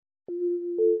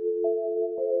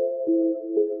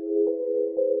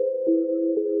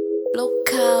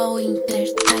Local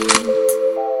Entertainment.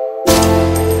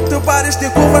 Teu pares de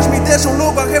curvas me deixam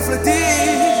logo a refletir.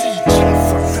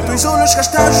 Teus olhos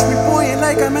gastados me põem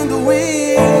like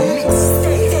amendoim.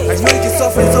 As noites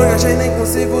sofrem sonhos e nem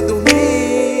consigo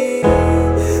dormir.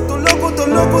 Tô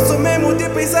louco, sou mesmo de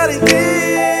pensar em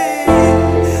ti.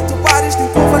 Teu pares de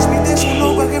curvas me deixam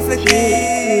logo a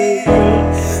refletir.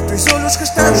 Teus olhos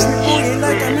gastados me põem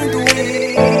like amendoim.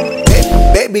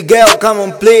 Baby girl, come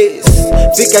on please.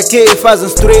 Fica aqui e faz um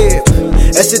strip.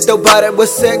 Esse teu bar é bué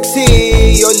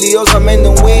sexy, oleoso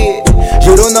amendoim.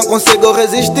 Juro não consigo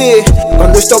resistir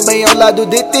quando estou bem ao lado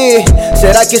de ti.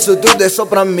 Será que isso tudo é só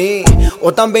pra mim?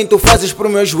 Ou também tu fazes pro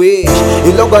meu juiz? E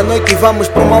logo à noite vamos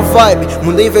pra uma vibe.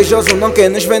 Mundo invejoso não quer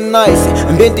nos ver nice.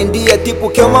 Ambiente em dia tipo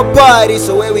que é uma party.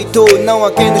 Sou eu e tu, não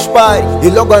há quem nos pare. E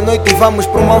logo à noite vamos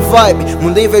pra uma vibe.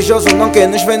 Mundo invejoso não quer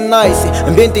nos ver nice.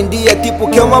 Ambiente em dia tipo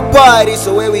que é uma party.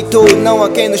 Sou eu e tu, não há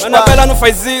quem nos pare. Anabela não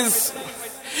faz isso.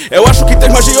 Eu acho que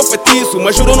tens magia ou feitiço,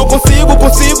 mas juro não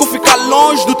consigo ficar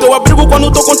longe do teu abrigo.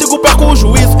 Quando tô contigo perco o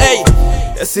juízo. Ei,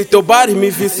 esse teu bar me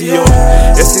viciou,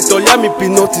 esse teu olhar me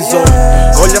hipnotizou.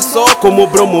 Olha só como o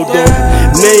bro mudou.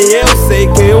 Nem eu sei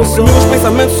quem eu sou. Meus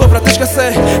pensamentos só pra te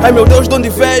esquecer. Ai meu Deus, de onde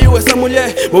veio essa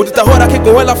mulher? Maldita hora que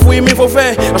com ela fui me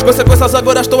envolver. As consequências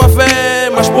agora estou a ver.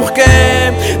 Mas por quê?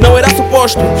 Não era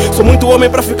suposto. Sou muito homem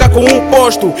pra ficar com um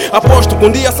posto. Aposto que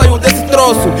um dia saio desse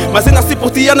troço, mas ainda assim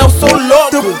por ti eu não sou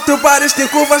louco. Teu pares de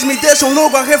curvas me deixam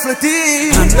logo a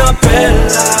refletir. Anabela,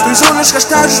 Teus olhos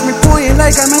gastados me põem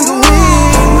like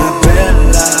amendoim.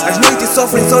 Anabela, As noites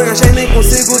sofrem sonhos e nem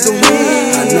consigo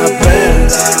dormir.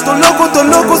 Anabela, Tô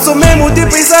louco, sou mesmo de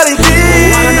pensar em ti.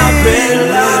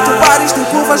 Anabela, Teu pares de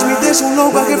curvas me deixam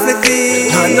logo a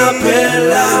refletir.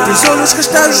 Anabela, Teus olhos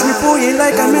gastados me põem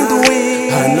like amendoim.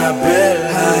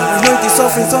 Anabela, As noites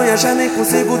sofrem sonhos já nem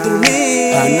consigo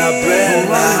dormir.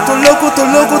 Anabela.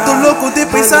 Tô louco de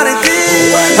pensar em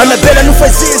ti. Anabela não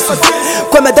faz isso.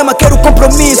 Com a minha dama quero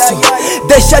compromisso.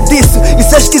 Deixa disso,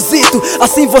 isso é esquisito.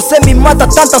 Assim você me mata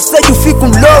tanto a sério, fico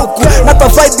louco. Na tua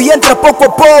vibe entra pouco a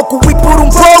pouco. E por um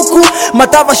pouco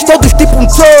matavas todos tipo um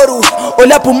touro.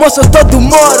 Olhar pro moço todo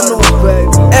morno.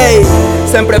 Ei,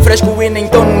 sempre é fresco e nem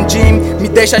tô num gym. Me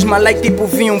deixas mal like tipo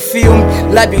vi um filme.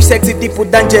 Lábios sexy tipo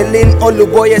D'Angeline. Olho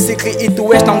boy é secret e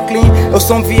tu és tão clean. Eu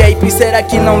sou um VIP, será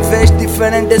que não vês?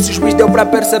 Diferente desses juiz deu pra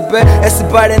perceber. Esse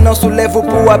bar é nosso, levo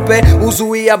pro AP.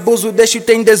 Uso e abuso,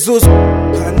 deixo-te em desuso.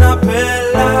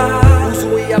 Anabela,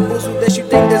 Uso e abuso,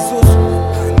 deixo-te em desuso.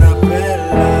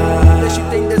 Anabela,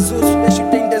 Deixo-te em desuso,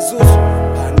 deixo-te em desuso.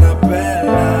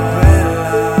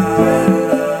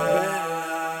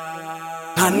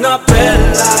 Anabela,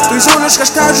 Teus olhos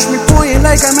gastados me põem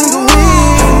like amendoim.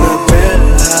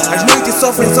 As noites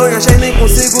sofrem sonhos e nem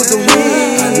consigo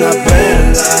dormir.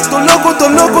 Tô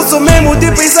louco, sou mesmo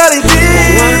de pensar em ti.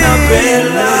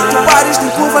 Teu pares de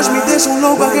curvas me deixam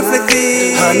logo a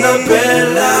refletir.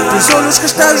 Teus olhos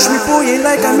gastados me põem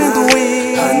like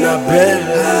amendoim.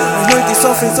 As noites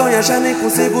sofrem sonhos já nem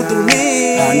consigo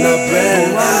dormir.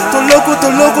 Tô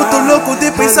louco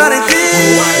de pensar em ti.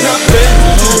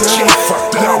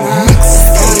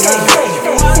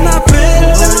 Anabela.